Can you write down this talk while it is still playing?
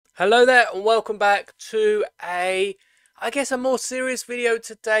Hello there and welcome back to I guess a more serious video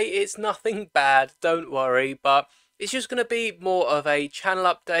today. It's nothing bad, don't worry, but it's just going to be more of a channel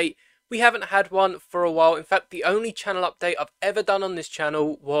update. We haven't had one for a while. In fact, the only channel update I've ever done on this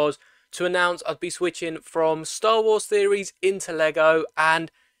channel was to announce I'd be switching from Star Wars theories into Lego,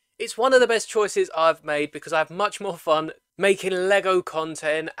 and it's one of the best choices I've made because I have much more fun making Lego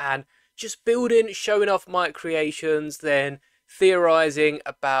content and just building, showing off my creations than theorizing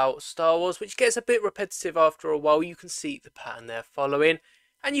about Star Wars, which gets a bit repetitive after a while. You can see the pattern they're following,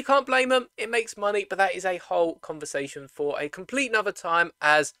 and you can't blame them. It makes money, but that is a whole conversation for a complete another time,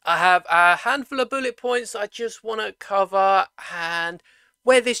 as I have a handful of bullet points I just want to cover, and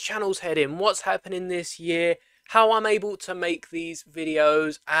where this channel's heading, what's happening this year, how I'm able to make these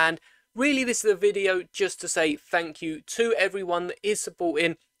videos, and really this is a video just to say thank you to everyone that is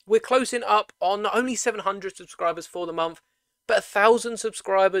supporting. We're closing up on not only 700 subscribers for the month, but 1,000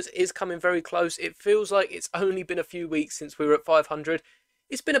 subscribers is coming very close. It feels like it's only been a few weeks since we were at 500.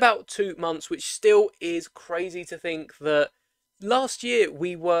 It's been about 2 months, which still is crazy to think that last year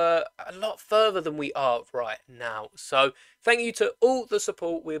we were a lot further than we are right now. So thank you to all the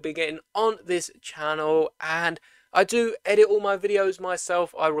support we'll be getting on this channel. And I do edit all my videos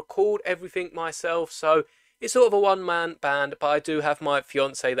myself. I record everything myself. So it's sort of a one-man band, but I do have my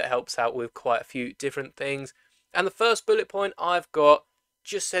fiance that helps out with quite a few different things. And the first bullet point I've got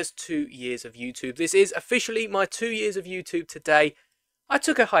just says 2 years of YouTube. This is officially my 2 years of YouTube today. I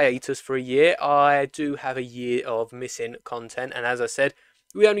took a hiatus for a year. I do have a year of missing content. And as I said,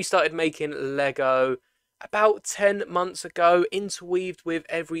 we only started making Lego about 10 months ago, interweaved with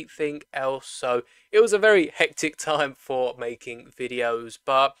everything else. So it was a very hectic time for making videos.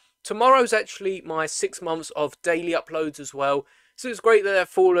 But tomorrow's actually my 6 months of daily uploads as well. So it's great that they're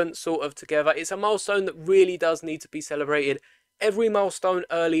fallen sort of together. It's a milestone that really does need to be celebrated. Every milestone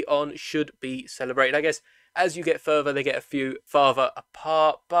early on should be celebrated. I guess as you get further, they get a few farther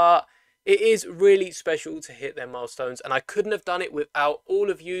apart. But it is really special to hit their milestones. And I couldn't have done it without all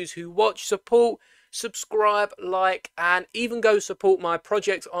of you who watch, support, subscribe, like, and even go support my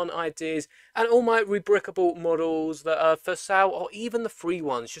projects on ideas and all my rebrickable models that are for sale, or even the free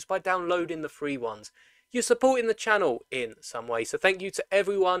ones, just by downloading the free ones. You're supporting the channel in some way. So thank you to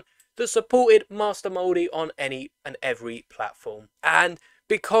everyone that supported Master Moldy on any and every platform. And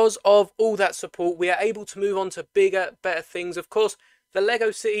because of all that support, we are able to move on to bigger, better things. Of course, the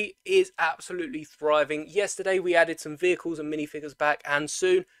Lego City is absolutely thriving. Yesterday, we added some vehicles and minifigures back, and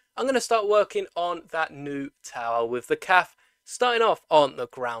soon I'm going to start working on that new tower with the CAF starting off on the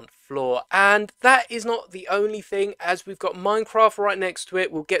ground floor. And that is not the only thing, as we've got Minecraft right next to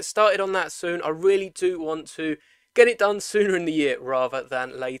it. We'll get started on that soon. I really do want to get it done sooner in the year rather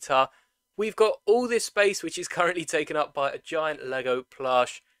than later. We've got all this space which is currently taken up by a giant Lego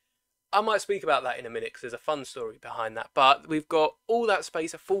plush. I might speak about that in a minute because there's a fun story behind that. But we've got all that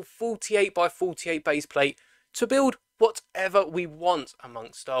space, a full 48 by 48 base plate to build whatever we want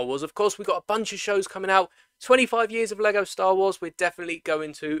amongst Star Wars. Of course, we've got a bunch of shows coming out. 25 years of Lego Star Wars. We're definitely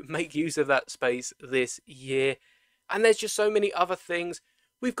going to make use of that space this year. And there's just so many other things.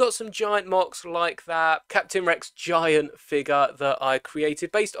 We've got some giant MOCs like that Captain Rex giant figure that I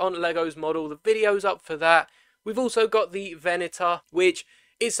created based on Lego's model. The video's up for that. We've also got the Venator, which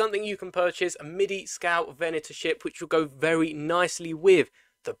is something you can purchase, a MIDI Scout Venator ship, which will go very nicely with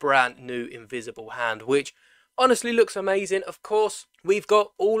the brand new Invisible Hand, which honestly looks amazing. Of course, we've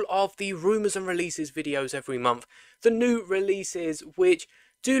got all of the rumours and releases videos every month. The new releases, which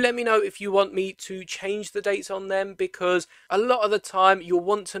do let me know if you want me to change the dates on them, because a lot of the time you'll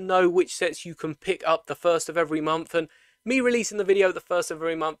want to know which sets you can pick up the first of every month. And me releasing the video the first of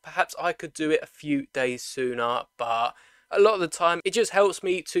every month, perhaps I could do it a few days sooner, but a lot of the time it just helps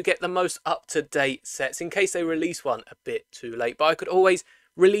me to get the most up-to-date sets in case they release one a bit too late. But I could always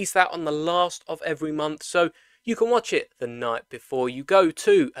release that on the last of every month, so you can watch it the night before you go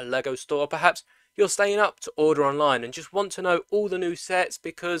to a Lego store. Perhaps you're staying up to order online and just want to know all the new sets,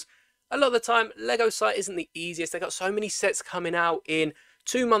 because a lot of the time Lego site isn't the easiest. They got so many sets coming out in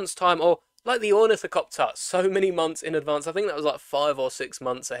 2 months time, or like the Ornithocopter, so many months in advance. I think that was like 5 or 6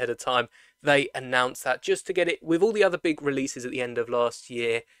 months ahead of time they announced that, just to get it with all the other big releases at the end of last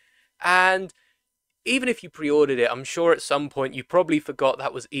year. And even if you pre-ordered it, I'm sure at some point you probably forgot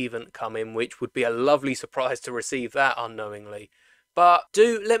that was even coming, which would be a lovely surprise to receive that unknowingly. But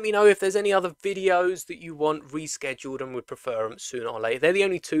do let me know if there's any other videos that you want rescheduled and would prefer them sooner or later. They're the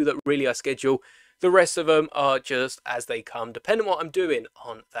only 2 that really I schedule. The rest of them are just as they come, depending on what I'm doing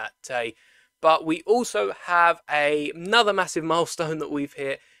on that day. But we also have another massive milestone that we've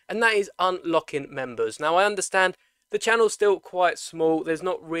hit, and that is unlocking members. Now, I understand the channel's still quite small. There's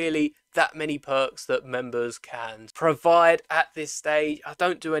not really that many perks that members can provide at this stage. I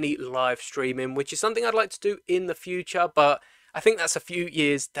don't do any live streaming, which is something I'd like to do in the future, but I think that's a few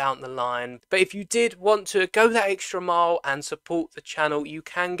years down the line. But if you did want to go that extra mile and support the channel, you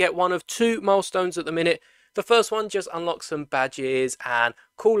can get one of 2 milestones at the minute. The first one just unlocks some badges and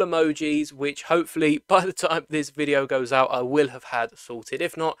cool emojis, which hopefully by the time this video goes out, I will have had sorted.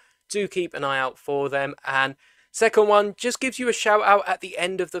 If not, do keep an eye out for them. And second one just gives you a shout out at the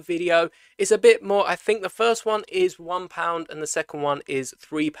end of the video. It's a bit more, I think the first one is £1 and the second one is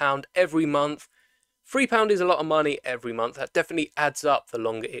 £3 every month. £3 is a lot of money every month. That definitely adds up the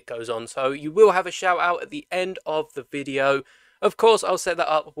longer it goes on. So you will have a shout out at the end of the video. Of course, I'll set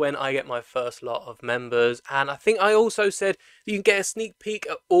that up when I get my first lot of members. And I think I also said that you can get a sneak peek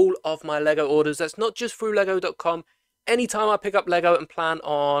at all of my Lego orders. That's not just through lego.com. Anytime I pick up Lego and plan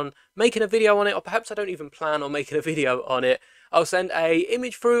on making a video on it, or perhaps I don't even plan on making a video on it, I'll send a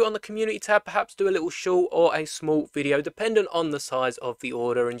image through on the community tab, perhaps do a little short or a small video, dependent on the size of the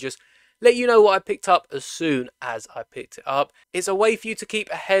order, and just let you know what I picked up as soon as I picked it up. It's a way for you to keep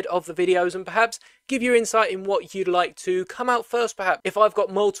ahead of the videos and perhaps give your insight in what you'd like to come out first perhaps. If I've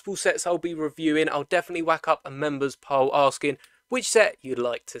got multiple sets I'll be reviewing, I'll definitely whack up a members poll asking which set you'd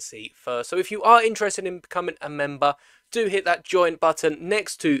like to see first. So if you are interested in becoming a member, do hit that join button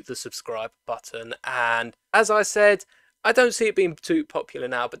next to the subscribe button. And as I said, I don't see it being too popular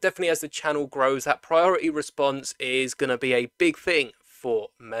now, but definitely as the channel grows, that priority response is going to be a big thing for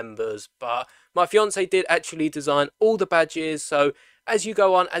members. But my fiance did actually design all the badges, so as you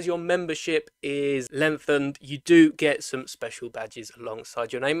go on, as your membership is lengthened, you do get some special badges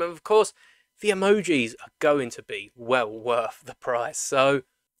alongside your name, and of course the emojis are going to be well worth the price. So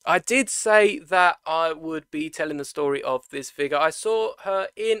I did say that I would be telling the story of this figure. I saw her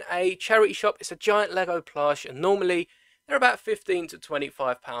in a charity shop. It's a giant Lego plush, and normally they're about £15 to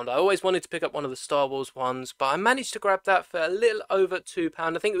 £25. I always wanted to pick up one of the Star Wars ones, but I managed to grab that for a little over £2.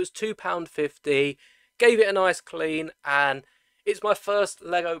 I think it was £2.50. Gave it a nice clean, and it's my first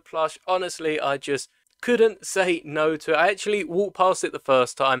Lego plush. Honestly, I just couldn't say no to it. I actually walked past it the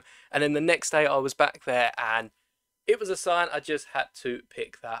first time, and then the next day I was back there, and it was a sign. I just had to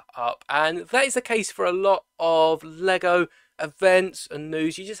pick that up. And that is the case for a lot of Lego events and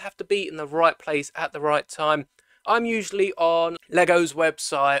news. You just have to be in the right place at the right time. I'm usually on Lego's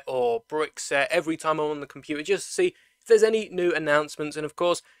website or Brickset every time I'm on the computer just to see if there's any new announcements. And of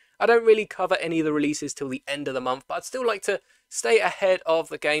course, I don't really cover any of the releases till the end of the month, but I'd still like to stay ahead of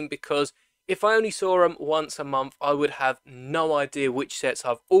the game, because if I only saw them once a month, I would have no idea which sets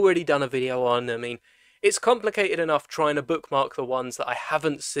I've already done a video on. I mean, it's complicated enough trying to bookmark the ones that I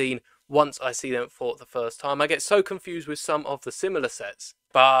haven't seen once I see them for the first time. I get so confused with some of the similar sets,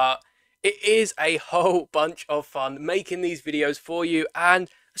 but it is a whole bunch of fun making these videos for you, and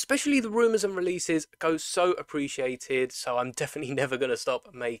especially the rumours and releases go so appreciated, so I'm definitely never going to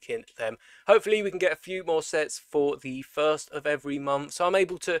stop making them. Hopefully we can get a few more sets for the first of every month, so I'm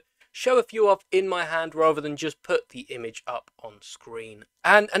able to show a few off in my hand rather than just put the image up on screen.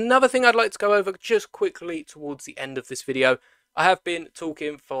 And another thing I'd like to go over just quickly towards the end of this video, I have been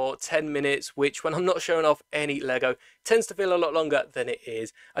talking for 10 minutes, which when I'm not showing off any Lego tends to feel a lot longer than it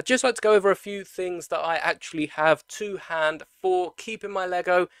is. I'd just like to go over a few things that I actually have to hand for keeping my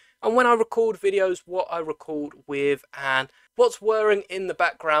Lego, and when I record videos, what I record with and what's whirring in the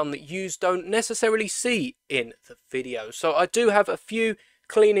background that you don't necessarily see in the video. So I do have a few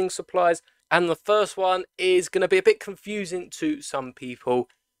cleaning supplies, and the first one is going to be a bit confusing to some people,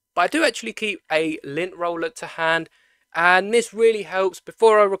 but I do actually keep a lint roller to hand. And this really helps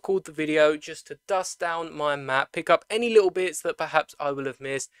before I record the video, just to dust down my mat, pick up any little bits that perhaps I will have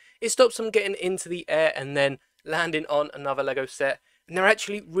missed. It stops them getting into the air and then landing on another Lego set. And they're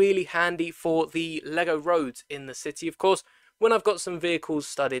actually really handy for the Lego roads in the city. Of course, when I've got some vehicles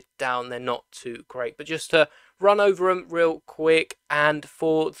studded down, they're not too great. But just to run over them real quick, and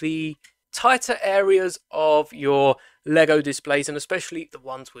for the tighter areas of your Lego displays, and especially the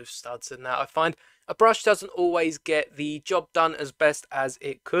ones with studs and that, I find a brush doesn't always get the job done as best as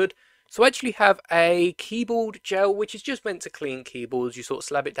it could. So I actually have a keyboard gel, which is just meant to clean keyboards. You sort of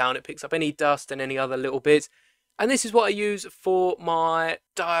slab it down, it picks up any dust and any other little bits. And this is what I use for my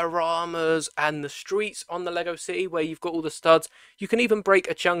dioramas and the streets on the Lego City, where you've got all the studs. You can even break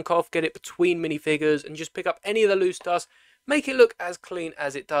a chunk off, get it between minifigures, and just pick up any of the loose dust. Make it look as clean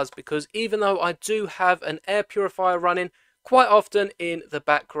as it does, because even though I do have an air purifier running quite often in the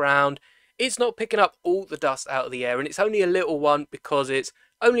background, it's not picking up all the dust out of the air, and it's only a little one because it's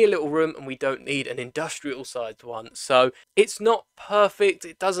only a little room and we don't need an industrial sized one. So it's not perfect,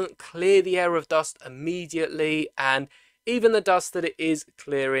 it doesn't clear the air of dust immediately, and even the dust that it is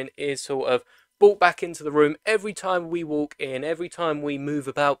clearing is sort of brought back into the room every time we walk in, every time we move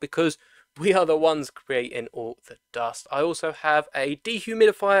about, because we are the ones creating all the dust. I also have a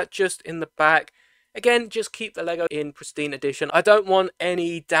dehumidifier just in the back. Again, just keep the Lego in pristine condition. I don't want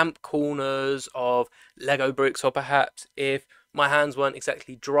any damp corners of Lego bricks, or perhaps if my hands weren't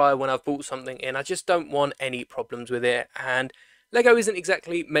exactly dry when I've brought something in, I just don't want any problems with it. And Lego isn't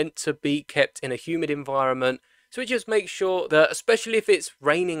exactly meant to be kept in a humid environment, so it just makes sure that, especially if it's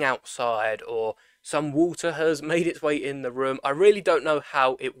raining outside or some water has made its way in the room, I really don't know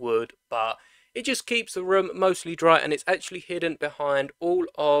how it would, but it just keeps the room mostly dry, and it's actually hidden behind all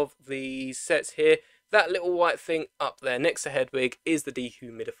of the sets here. That little white thing up there next to Hedwig is the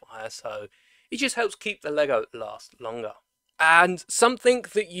dehumidifier, so it just helps keep the Lego last longer. And something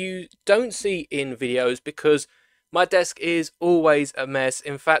that you don't see in videos, because my desk is always a mess.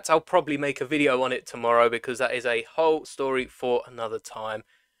 In fact, I'll probably make a video on it tomorrow, because that is a whole story for another time.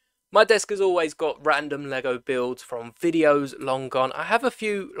 My desk has always got random Lego builds from videos long gone. I have a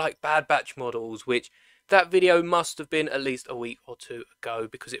few like Bad Batch models, which that video must have been at least a week or two ago,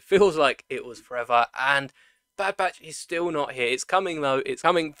 because it feels like it was forever, and Bad Batch is still not here. It's coming though, it's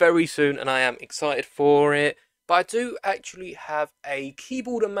coming very soon, and I am excited for it. But I do actually have a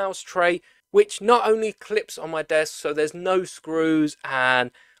keyboard and mouse tray, which not only clips on my desk so there's no screws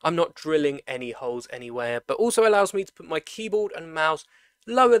and I'm not drilling any holes anywhere, but also allows me to put my keyboard and mouse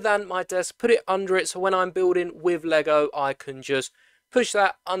lower than my desk, put it under it, so when I'm building with Lego I can just push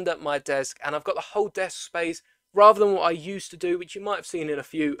that under my desk, and I've got the whole desk space, rather than what I used to do, which you might have seen in a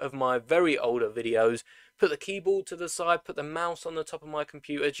few of my very older videos, put the keyboard to the side, put the mouse on the top of my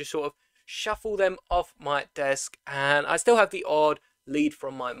computer, just sort of shuffle them off my desk, and I still have the odd lead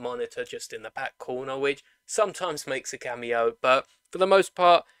from my monitor just in the back corner, which sometimes makes a cameo, but for the most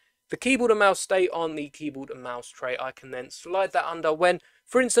part the keyboard and mouse stay on the keyboard and mouse tray. I can then slide that under when,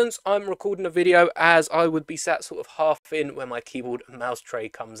 for instance, I'm recording a video, as I would be sat sort of half in when my keyboard and mouse tray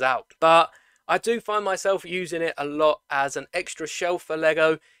comes out. But I do find myself using it a lot as an extra shelf for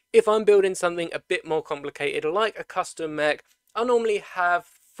Lego. If I'm building something a bit more complicated, like a custom mech, I'll normally have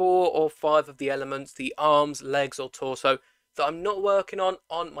 4 or 5 of the elements, the arms, legs or torso, that I'm not working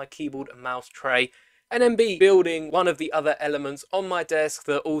on my keyboard and mouse tray, and then be building one of the other elements on my desk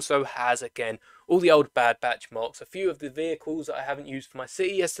that also has, again, all the old Bad Batch MOCS. A few of the vehicles that I haven't used for my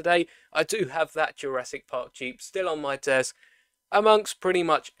city yesterday, I do have that Jurassic Park Jeep still on my desk, amongst pretty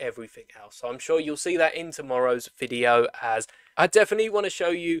much everything else. So I'm sure you'll see that in tomorrow's video, as I definitely want to show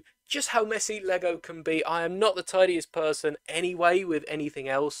you just how messy Lego can be. I am not the tidiest person anyway with anything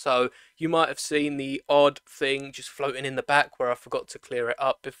else, so you might have seen the odd thing just floating in the back where I forgot to clear it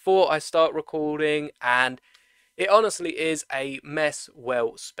up before I start recording, and it honestly is a mess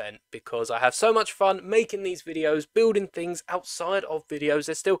well spent, because I have so much fun making these videos, building things outside of videos.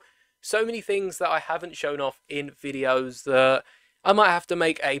 There's still so many things that I haven't shown off in videos that I might have to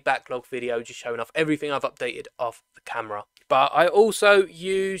make a backlog video just showing off everything I've updated off the camera. But I also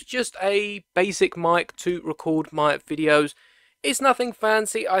use just a basic mic to record my videos. It's nothing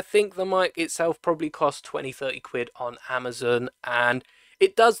fancy. I think the mic itself probably costs 20-30 quid on Amazon, and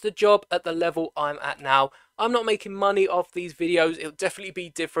it does the job at the level I'm at now. I'm not making money off these videos. It'll definitely be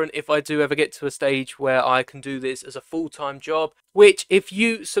different if I do ever get to a stage where I can do this as a full-time job, which if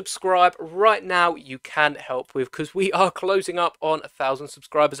you subscribe right now you can help with, because we are closing up on 1,000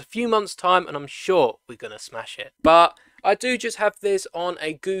 subscribers a few months time, and I'm sure we're gonna smash it. But I do just have this on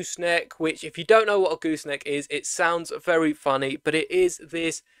a gooseneck, which, if you don't know what a gooseneck is, it sounds very funny, but it is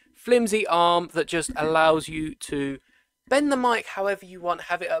this flimsy arm that just allows you to bend the mic however you want,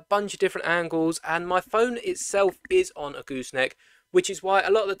 have it at a bunch of different angles, and my phone itself is on a gooseneck, which is why a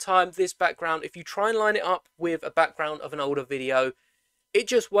lot of the time this background, if you try and line it up with a background of an older video, it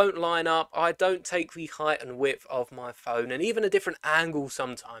just won't line up. I don't take the height and width of my phone, and even a different angle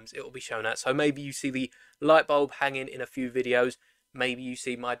sometimes it will be shown at. So maybe you see the light bulb hanging in a few videos, maybe you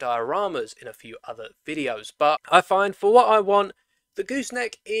see my dioramas in a few other videos, but I find for what I want, the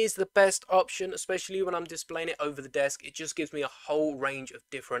gooseneck is the best option, especially when I'm displaying it over the desk. It just gives me a whole range of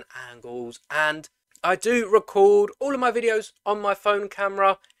different angles, and I do record all of my videos on my phone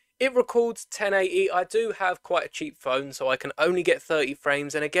camera. It records 1080. I do have quite a cheap phone, so I can only get 30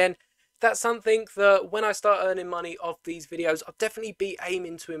 frames. And again, that's something that when I start earning money off these videos, I'll definitely be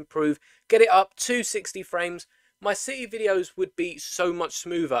aiming to improve, get it up to 60 frames. my city videos would be so much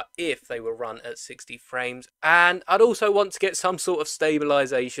smoother if they were run at 60 frames. And I'd also want to get some sort of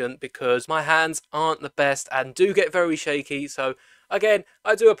stabilization because my hands aren't the best and do get very shaky. So again,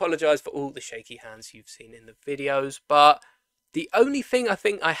 I do apologize for all the shaky hands you've seen in the videos, but the only thing I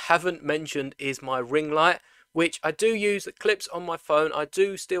think I haven't mentioned is my ring light, which I do use that clips on my phone. I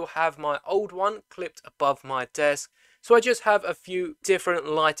do still have my old one clipped above my desk. So I just have a few different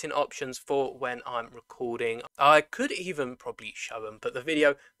lighting options for when I'm recording. I could even probably show them, but the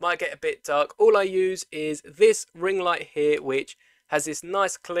video might get a bit dark. All I use is this ring light here, which has this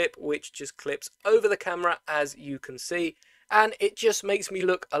nice clip which just clips over the camera, as you can see. And it just makes me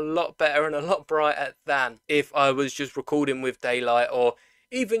look a lot better and a lot brighter than if I was just recording with daylight or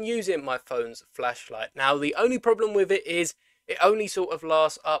even using my phone's flashlight. Now, the only problem with it is it only sort of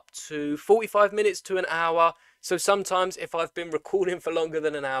lasts up to 45 minutes to an hour. So sometimes if I've been recording for longer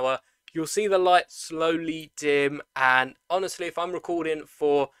than an hour, you'll see the light slowly dim. And honestly, if I'm recording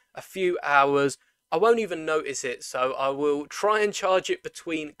for a few hours, I won't even notice it. So I will try and charge it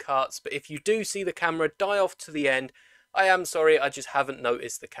between cuts. But if you do see the camera die off to the end, I am sorry, I just haven't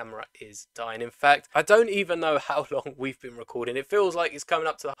noticed the camera is dying. In fact, I don't even know how long we've been recording. It feels like it's coming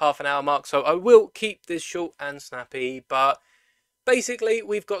up to the half an hour mark. So I will keep this short and snappy, but basically,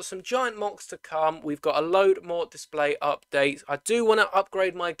 we've got some giant MOCs to come. We've got a load more display updates. I do want to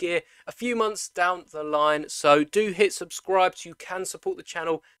upgrade my gear a few months down the line. So do hit subscribe so you can support the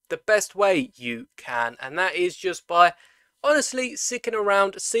channel the best way you can. And that is just by honestly sticking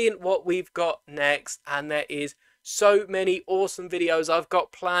around, seeing what we've got next. And there is so many awesome videos I've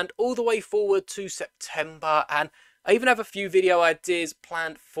got planned all the way forward to September. And I even have a few video ideas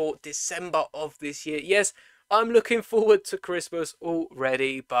planned for December of this year. Yes, I'm looking forward to Christmas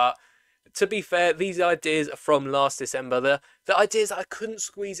already, but to be fair, these ideas are from last December. The ideas I couldn't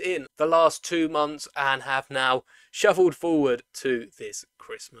squeeze in the last 2 months and have now shoveled forward to this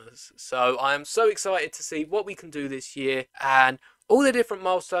Christmas. So I am so excited to see what we can do this year and all the different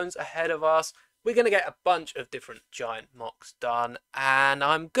milestones ahead of us. We're going to get a bunch of different giant MOCs done, and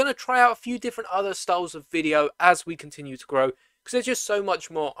I'm going to try out a few different other styles of video as we continue to grow, because there's just so much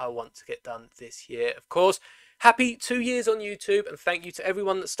more I want to get done this year. Of course, happy 2 years on YouTube, and thank you to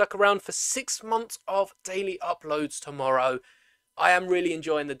everyone that stuck around for 6 months of daily uploads tomorrow. I am really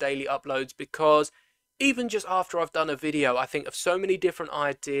enjoying the daily uploads because even just after I've done a video, I think of so many different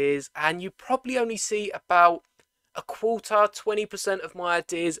ideas, and you probably only see about a quarter, 20% of my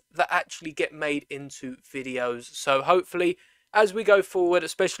ideas that actually get made into videos. So hopefully, as we go forward,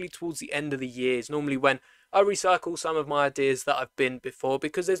 especially towards the end of the year, is normally when I recycle some of my ideas that I've been before,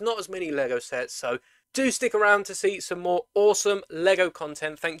 because there's not as many Lego sets. So do stick around to see some more awesome Lego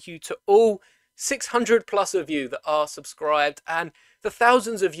content. Thank you to all 600 plus of you that are subscribed and the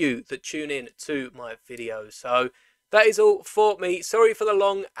thousands of you that tune in to my videos. So that is all for me. Sorry for the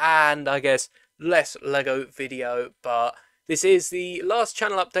long and I guess less Lego video, but this is the last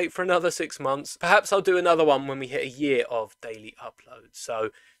channel update for another 6 months. Perhaps I'll do another one when we hit a year of daily uploads. So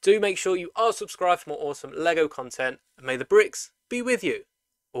do make sure you are subscribed for more awesome Lego content, and may the bricks be with you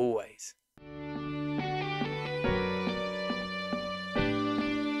always.